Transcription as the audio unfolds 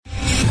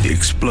the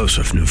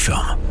explosive new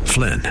film,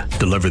 Flynn,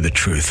 Deliver the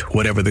Truth,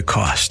 Whatever the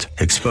Cost,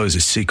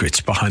 exposes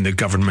secrets behind the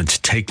government's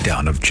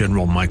takedown of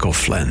General Michael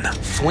Flynn.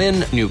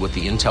 Flynn knew what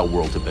the intel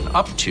world had been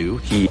up to.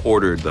 He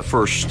ordered the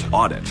first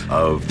audit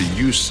of the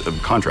use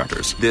of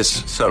contractors.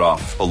 This set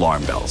off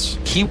alarm bells.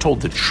 He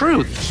told the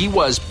truth. He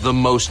was the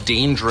most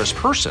dangerous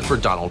person for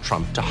Donald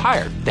Trump to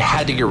hire. They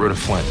had to get rid of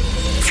Flynn.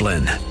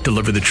 Flynn,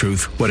 Deliver the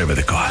Truth, Whatever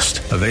the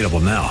Cost. Available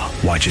now.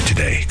 Watch it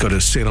today. Go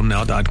to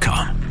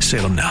salemnow.com.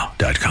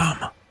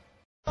 salemnow.com.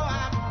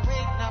 I've been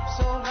waiting up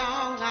so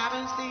long, I've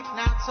been sleeping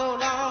out so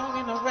long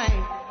in the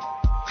rain.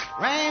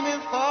 Rain been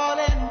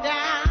falling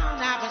down,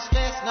 I've been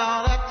stressing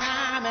all the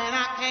time, and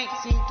I can't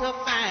seem to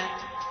find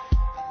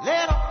a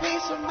little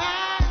peace of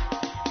mind.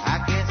 I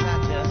guess I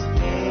just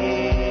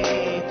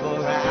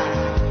vaporize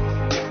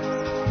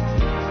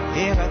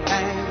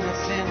everything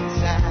that's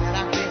inside.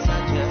 I guess I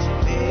just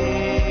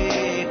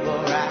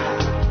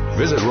vaporize.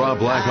 Visit Rob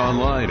Black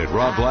online at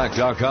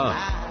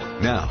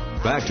robblack.com. Now,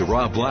 back to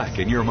Rob Black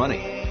and Your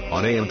Money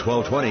on AM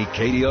 1220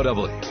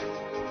 KDOW.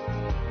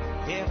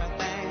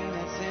 Everything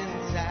that's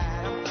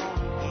inside, I'm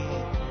gonna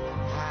get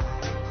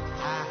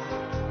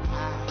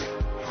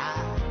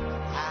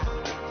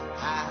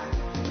high.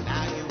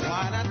 Now you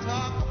wanna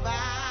talk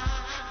about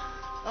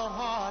a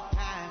hard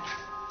time.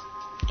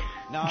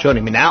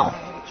 Joining me now,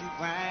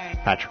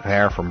 Patrick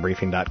O'Hare from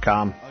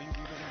Briefing.com,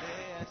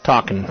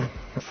 talking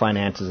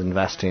finances,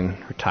 investing,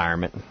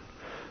 retirement,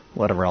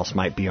 whatever else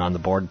might be on the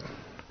board.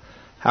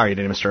 How are you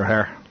doing, Mr.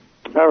 O'Hare?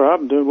 Hi, Rob.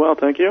 I'm doing well,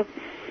 thank you.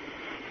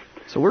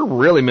 So we're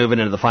really moving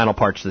into the final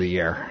parts of the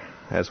year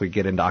as we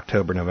get into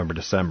October, November,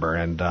 December.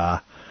 And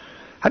how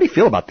do you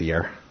feel about the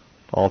year,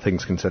 all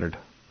things considered?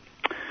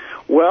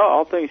 Well,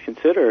 all things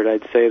considered,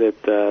 I'd say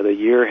that the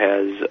year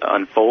has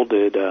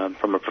unfolded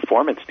from a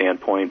performance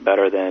standpoint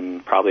better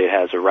than probably it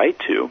has a right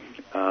to.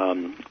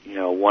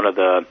 One of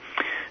the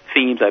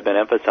themes I've been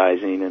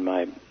emphasizing in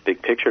my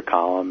big picture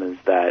column is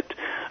that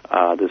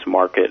this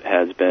market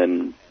has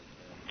been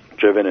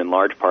driven in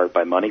large part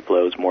by money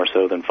flows more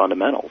so than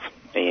fundamentals.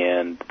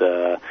 And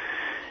the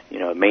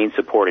main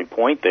supporting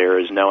point there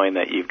is knowing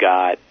that you've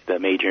got the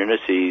major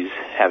indices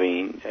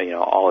having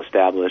all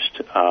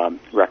established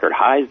record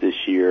highs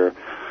this year,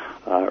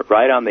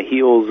 right on the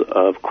heels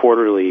of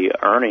quarterly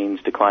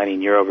earnings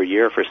declining year over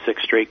year for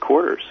 6 straight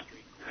quarters.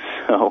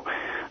 So,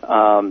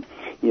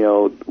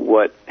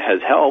 what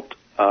has helped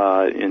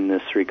in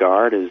this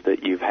regard is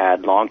that you've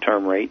had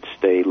long-term rates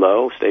stay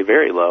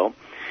very low.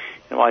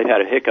 And while you've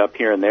had a hiccup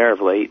here and there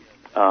of late,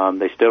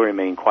 they still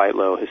remain quite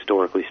low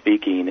historically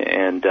speaking,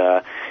 and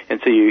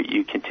so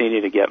you continue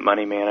to get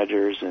money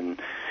managers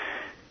and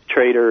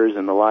traders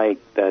and the like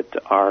that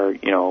are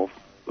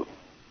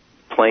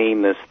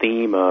playing this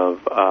theme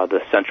of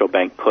the central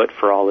bank put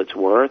for all it's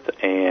worth,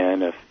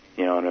 and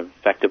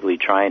effectively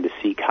trying to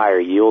seek higher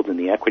yields in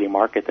the equity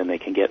market than they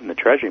can get in the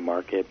treasury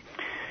market.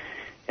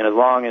 And as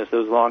long as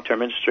those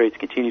long-term interest rates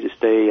continue to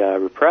stay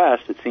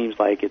repressed, it seems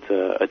like it's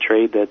a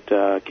trade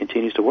that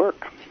continues to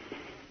work.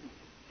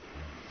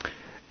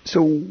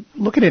 So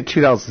looking at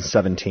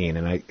 2017,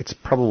 and it's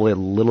probably a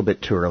little bit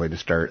too early to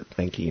start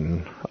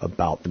thinking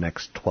about the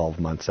next 12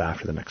 months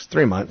after the next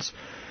 3 months.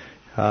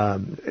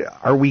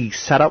 Are we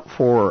set up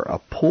for a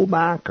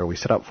pullback? Are we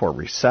set up for a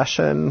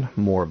recession?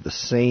 More of the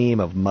same,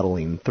 of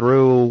muddling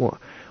through?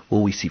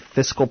 Will we see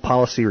fiscal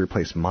policy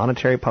replace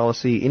monetary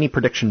policy? Any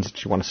predictions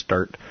that you want to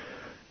start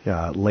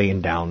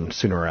laying down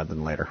sooner rather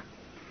than later?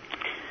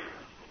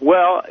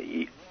 Well,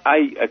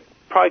 I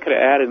probably could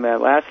have added in that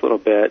last little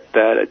bit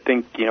that I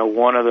think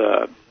one of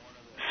the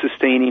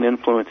sustaining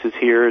influences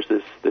here is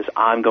this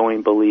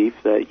ongoing belief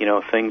that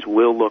things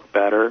will look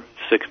better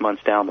 6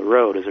 months down the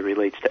road as it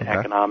relates to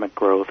economic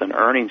growth and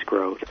earnings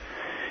growth.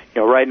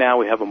 Right now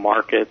we have a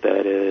market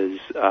that is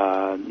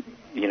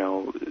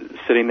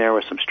sitting there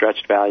with some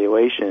stretched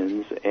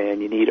valuations,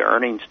 and you need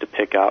earnings to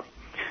pick up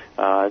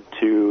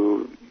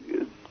to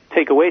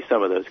take away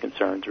some of those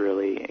concerns,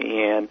 really.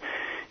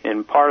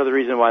 And part of the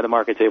reason why the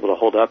market's able to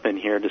hold up in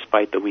here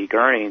despite the weak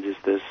earnings is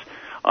this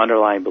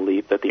underlying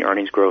belief that the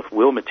earnings growth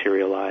will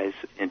materialize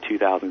in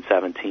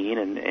 2017,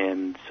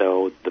 and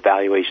so the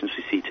valuations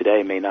we see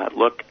today may not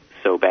look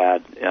so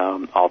bad,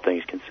 all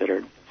things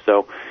considered.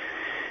 So,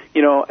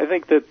 I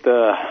think that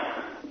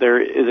there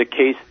is a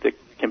case that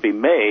can be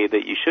made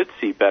that you should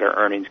see better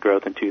earnings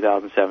growth in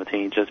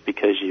 2017 just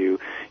because you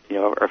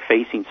are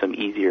facing some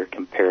easier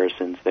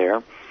comparisons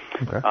there.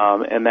 Okay.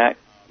 And that,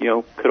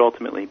 could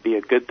ultimately be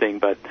a good thing.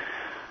 But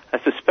I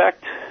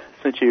suspect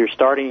since you're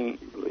starting,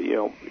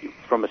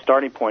 from a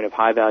starting point of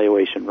high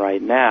valuation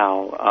right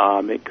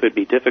now, it could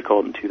be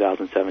difficult in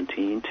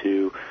 2017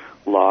 to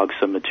log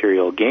some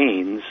material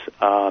gains,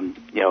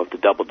 the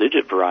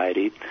double-digit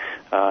variety,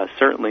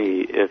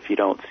 certainly if you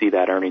don't see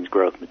that earnings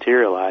growth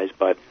materialize.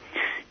 But,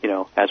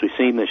 as we've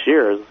seen this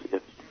year,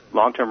 if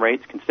long-term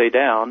rates can stay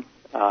down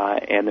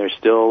and there's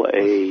still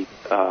a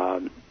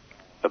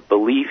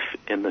belief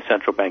in the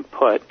central bank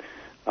put,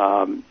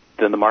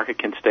 then the market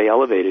can stay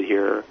elevated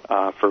here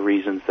for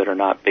reasons that are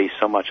not based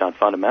so much on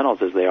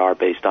fundamentals as they are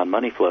based on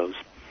money flows.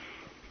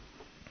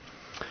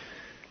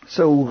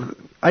 So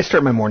I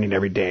start my morning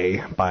every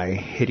day by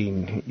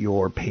hitting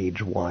your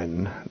page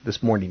one.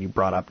 This morning you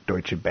brought up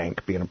Deutsche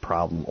Bank being a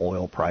problem,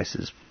 oil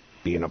prices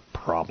being a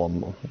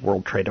problem,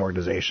 World Trade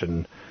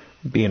Organization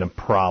being a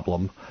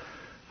problem.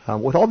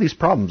 With all these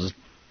problems,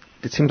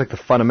 it seems like the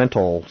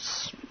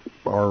fundamentals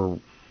are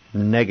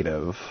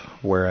negative,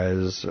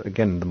 whereas,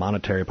 again, the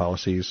monetary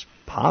policy is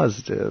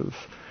positive.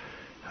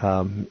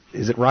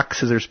 Is it rock,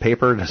 scissors,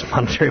 paper? Does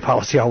monetary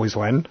policy always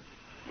win?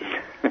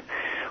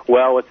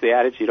 Well, what's the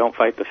adage? You don't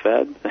fight the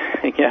Fed,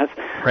 I guess.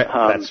 Right.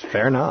 That's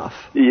fair enough.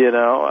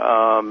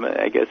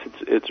 I guess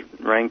it's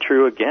rang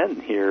true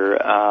again here.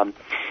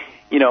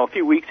 A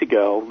few weeks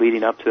ago,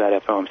 leading up to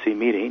that FOMC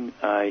meeting,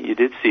 you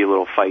did see a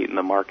little fight in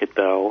the market,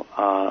 though,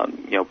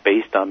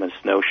 based on this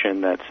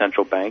notion that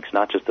central banks,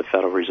 not just the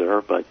Federal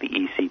Reserve, but the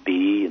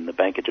ECB and the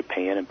Bank of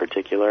Japan in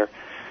particular,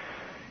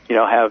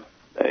 have,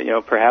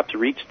 perhaps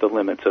reached the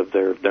limits of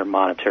their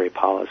monetary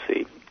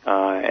policy.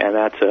 And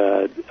that's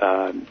a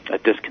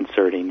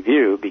disconcerting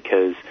view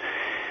because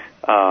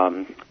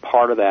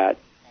part of that,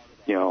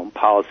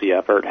 policy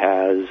effort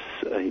has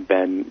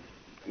been,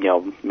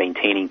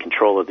 maintaining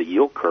control of the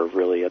yield curve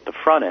really at the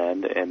front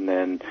end, and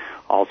then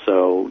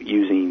also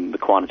using the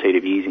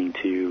quantitative easing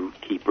to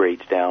keep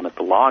rates down at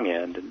the long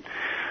end.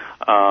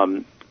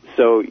 And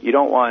so you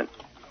don't want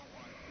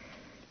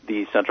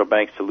the central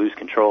banks to lose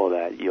control of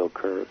that yield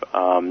curve.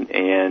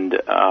 And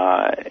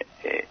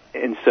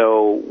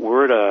so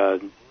we're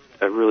at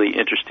a really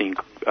interesting,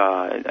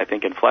 I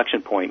think,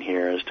 inflection point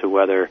here as to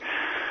whether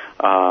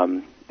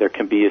there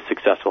can be a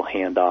successful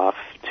handoff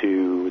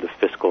to the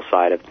fiscal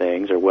side of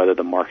things, or whether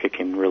the market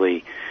can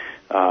really,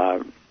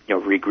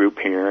 regroup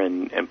here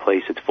and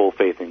place its full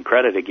faith and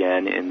credit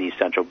again in these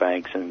central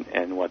banks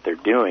and what they're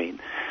doing.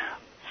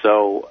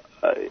 So,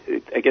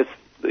 I guess,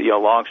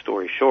 long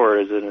story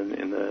short is that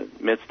in the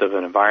midst of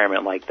an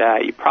environment like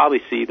that, you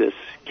probably see this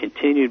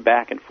continued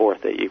back and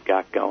forth that you've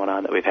got going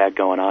on, that we've had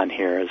going on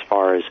here as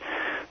far as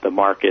the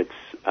market's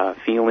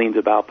feelings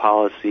about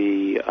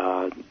policy.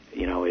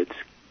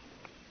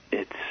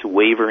 It's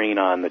wavering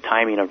on the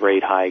timing of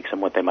rate hikes and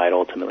what they might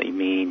ultimately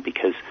mean,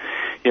 because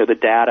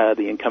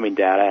the incoming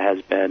data has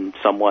been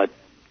somewhat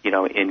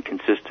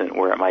inconsistent,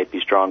 where it might be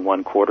strong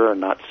one quarter and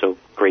not so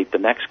great the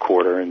next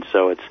quarter, and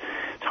so it's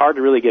hard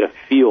to really get a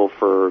feel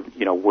for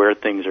where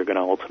things are going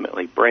to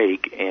ultimately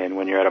break. And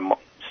when you're at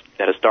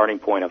a starting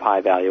point of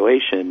high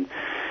valuation,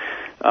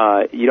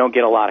 you don't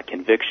get a lot of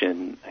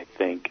conviction, I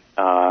think,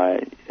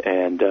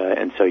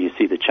 and so you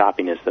see the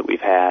choppiness that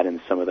we've had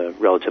and some of the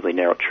relatively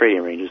narrow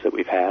trading ranges that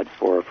we've had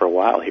for a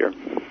while here.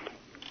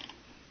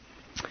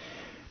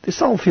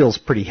 This all feels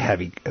pretty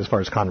heavy as far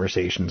as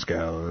conversations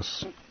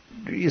goes.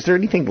 Is there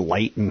anything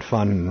light and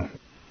fun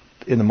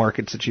in the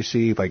markets that you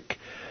see? Like,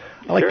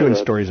 I like doing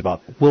stories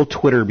about, will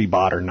Twitter be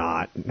bought or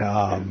not?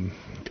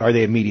 Are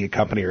they a media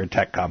company or a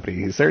tech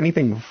company? Is there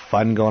anything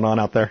fun going on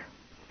out there?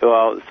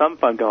 Well, some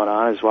fun going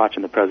on is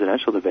watching the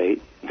presidential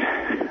debate.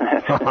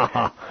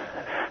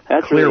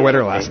 That's clear really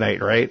winner last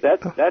night, right?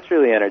 That's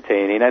really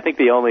entertaining. I think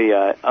the only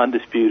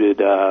undisputed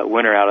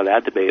winner out of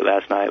that debate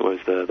last night was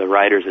the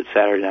writers at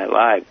Saturday Night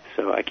Live.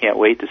 So I can't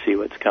wait to see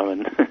what's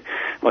coming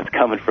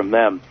from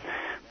them.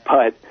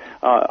 But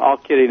all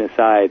kidding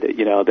aside,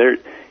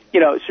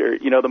 sure,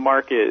 the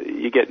market,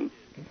 you get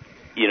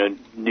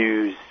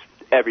news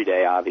every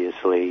day,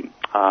 obviously.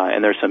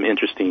 And there's some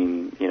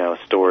interesting,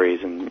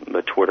 stories, and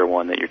the Twitter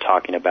one that you're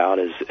talking about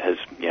has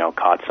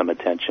caught some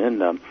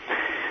attention.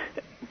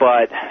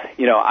 But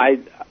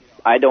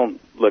I don't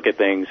look at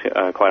things,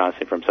 quite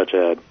honestly, from such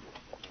a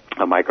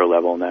micro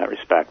level in that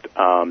respect.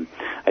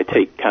 I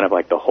take kind of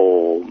like the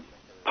whole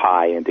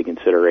pie into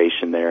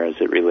consideration there as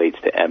it relates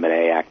to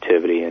M&A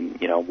activity and,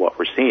 what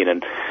we're seeing.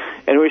 And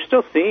we're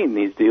still seeing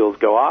these deals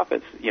go off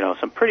at,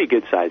 some pretty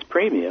good sized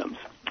premiums,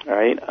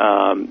 right?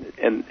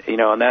 And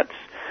that's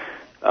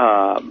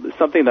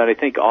something that I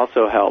think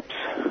also helps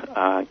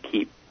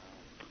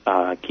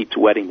keeps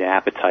whetting the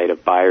appetite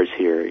of buyers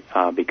here,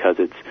 because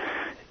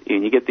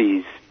when you get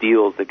these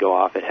deals that go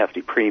off at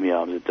hefty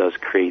premiums, it does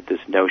create this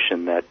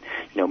notion that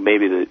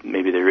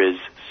maybe there is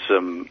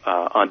some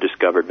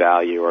undiscovered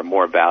value or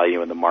more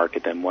value in the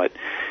market than what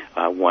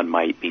one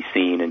might be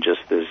seeing in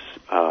just this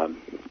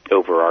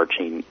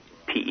overarching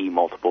PE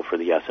multiple for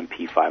the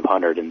S&P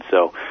 500, and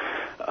so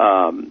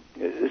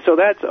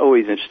that's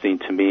always interesting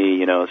to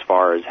me, as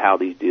far as how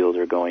these deals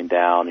are going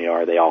down.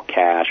 Are they all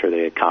cash? Or are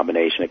they a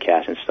combination of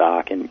cash and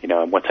stock? And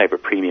and what type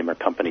of premium are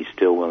companies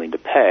still willing to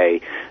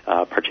pay,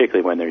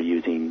 particularly when they're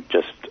using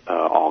just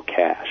all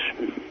cash?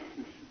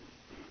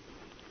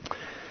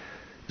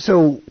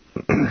 So,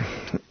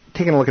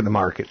 taking a look at the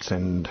markets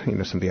and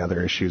some of the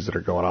other issues that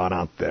are going on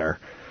out there,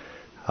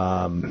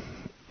 the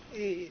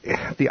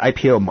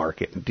IPO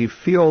market. Do you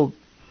feel?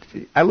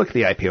 I look at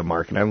the IPO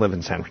market. I live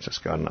in San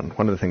Francisco, and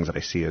one of the things that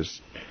I see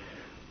is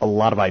a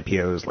lot of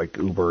IPOs like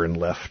Uber and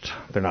Lyft.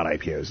 They're not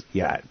IPOs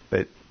yet,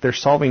 but they're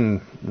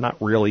solving not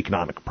real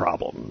economic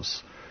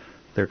problems.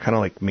 They're kind of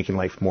like making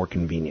life more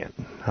convenient.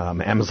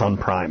 Amazon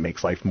Prime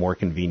makes life more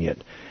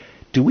convenient.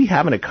 do we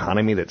have an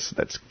economy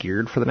that's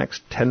geared for the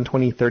next 10,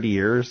 20, 30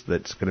 years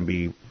that's going to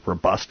be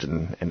robust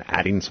and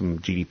adding some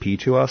GDP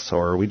to us,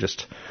 or are we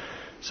just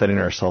setting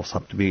ourselves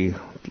up to be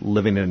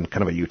living in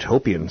kind of a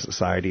utopian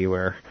society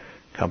where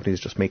companies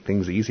just make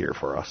things easier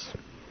for us?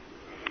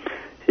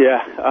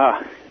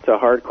 Yeah, it's a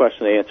hard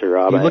question to answer,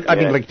 Rob. Do you look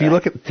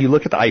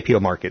at the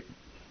IPO market?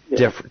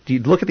 Yeah. Do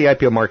you look at the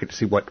IPO market to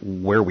see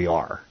where we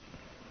are?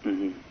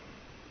 Mm-hmm.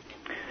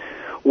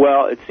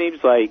 Well, it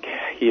seems like,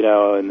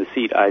 in the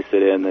seat I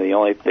sit in, the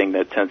only thing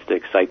that tends to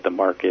excite the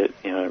market,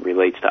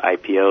 relates to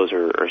IPOs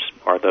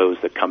are those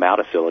that come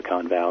out of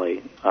Silicon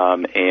Valley.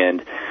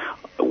 And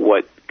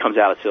what comes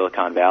out of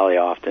Silicon Valley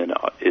often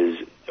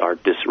are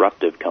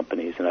disruptive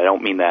companies, and I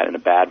don't mean that in a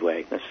bad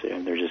way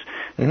necessarily. They're just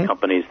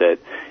companies that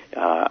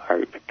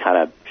are kind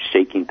of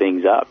shaking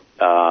things up,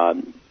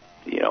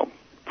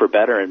 for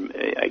better, and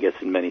I guess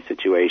in many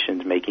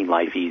situations, making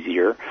life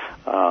easier.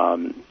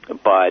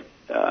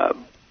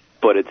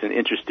 But it's an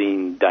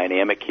interesting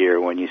dynamic here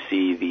when you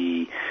see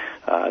the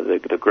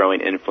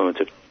growing influence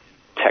of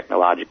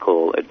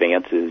technological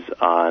advances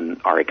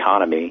on our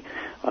economy,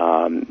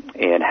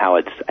 and how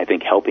it's, I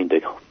think, helping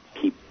to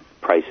keep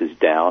prices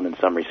down in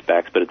some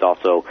respects, but it's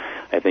also,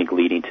 I think,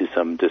 leading to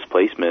some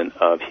displacement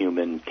of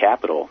human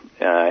capital,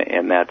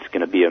 and that's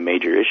going to be a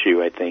major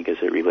issue, I think, as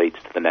it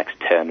relates to the next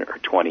 10 or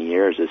 20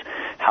 years, is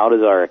how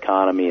does our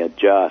economy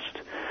adjust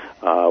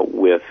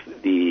with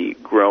the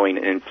growing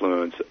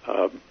influence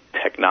of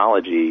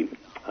technology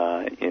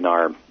in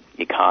our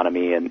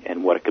economy,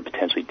 and what it could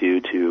potentially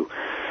do to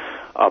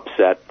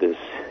upset this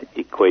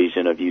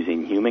equation of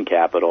using human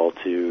capital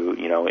to,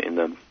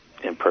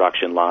 in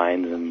production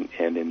lines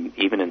and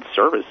even in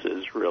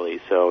services,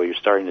 really. So you're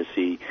starting to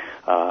see,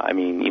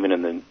 even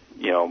in the,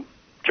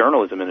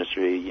 journalism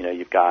industry,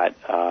 you've got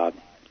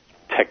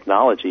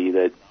technology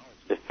that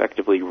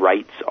effectively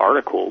writes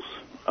articles,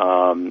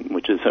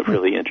 which is a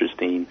really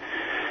interesting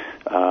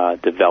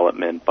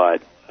development,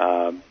 but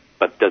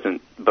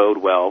doesn't bode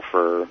well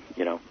for,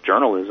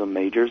 journalism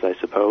majors, I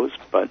suppose.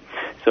 But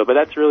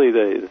that's really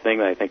the thing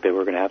that I think that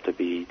we're going to have to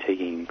be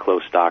taking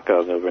close stock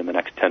of over in the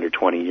next 10 or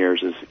 20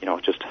 years is,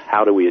 just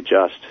how do we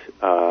adjust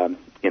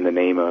in the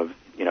name of,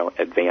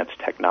 advanced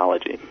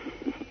technology.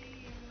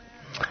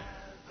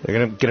 They're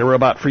going to get a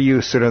robot for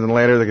you sooner than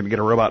later. They're going to get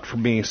a robot for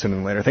me sooner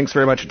than later. Thanks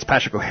very much. It's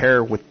Patrick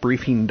O'Hare with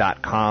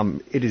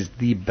Briefing.com. It is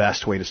the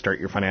best way to start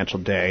your financial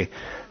day,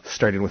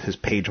 starting with his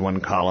page one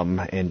column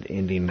and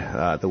ending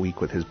the week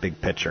with his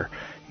big picture.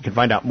 You can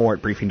find out more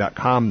at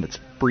Briefing.com. That's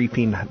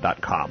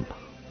Briefing.com.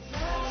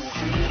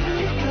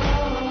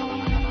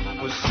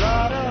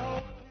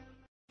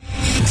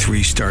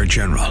 Three-star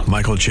General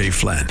Michael J.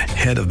 Flynn,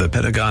 head of the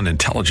Pentagon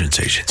Intelligence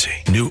Agency,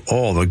 knew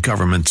all the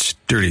government's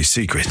dirty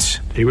secrets.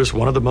 He was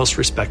one of the most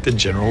respected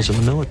generals in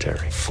the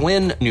military.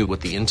 Flynn knew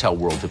what the intel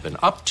world had been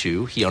up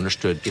to. He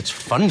understood its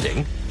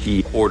funding.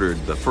 He ordered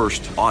the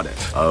first audit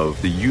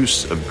of the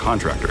use of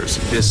contractors.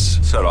 This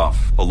set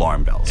off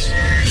alarm bells.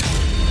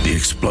 The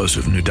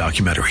explosive new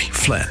documentary,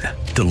 Flynn,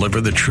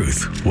 Deliver the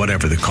Truth,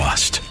 Whatever the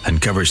Cost,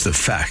 uncovers the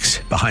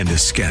facts behind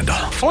this scandal.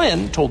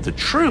 Flynn told the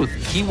truth.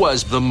 He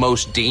was the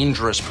most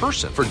dangerous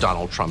person for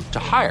Donald Trump to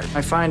hire.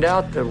 I find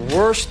out the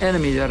worst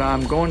enemy that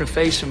I'm going to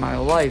face in my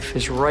life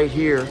is right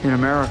here in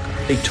America.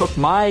 They took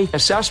my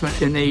assessment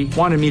and they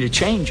wanted me to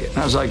change it. And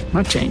I was like, I'm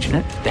not changing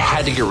it. They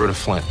had to get rid of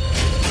Flynn.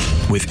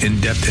 With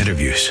in-depth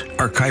interviews,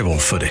 archival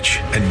footage,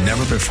 and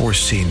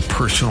never-before-seen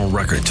personal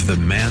records of the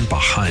man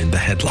behind the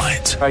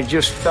headlines. I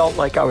just felt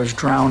like I was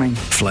drowning.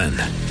 Flynn,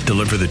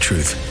 Deliver the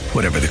Truth,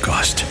 Whatever the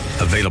Cost.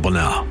 Available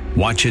now.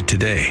 Watch it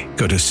today.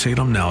 Go to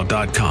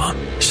salemnow.com.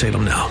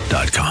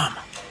 salemnow.com.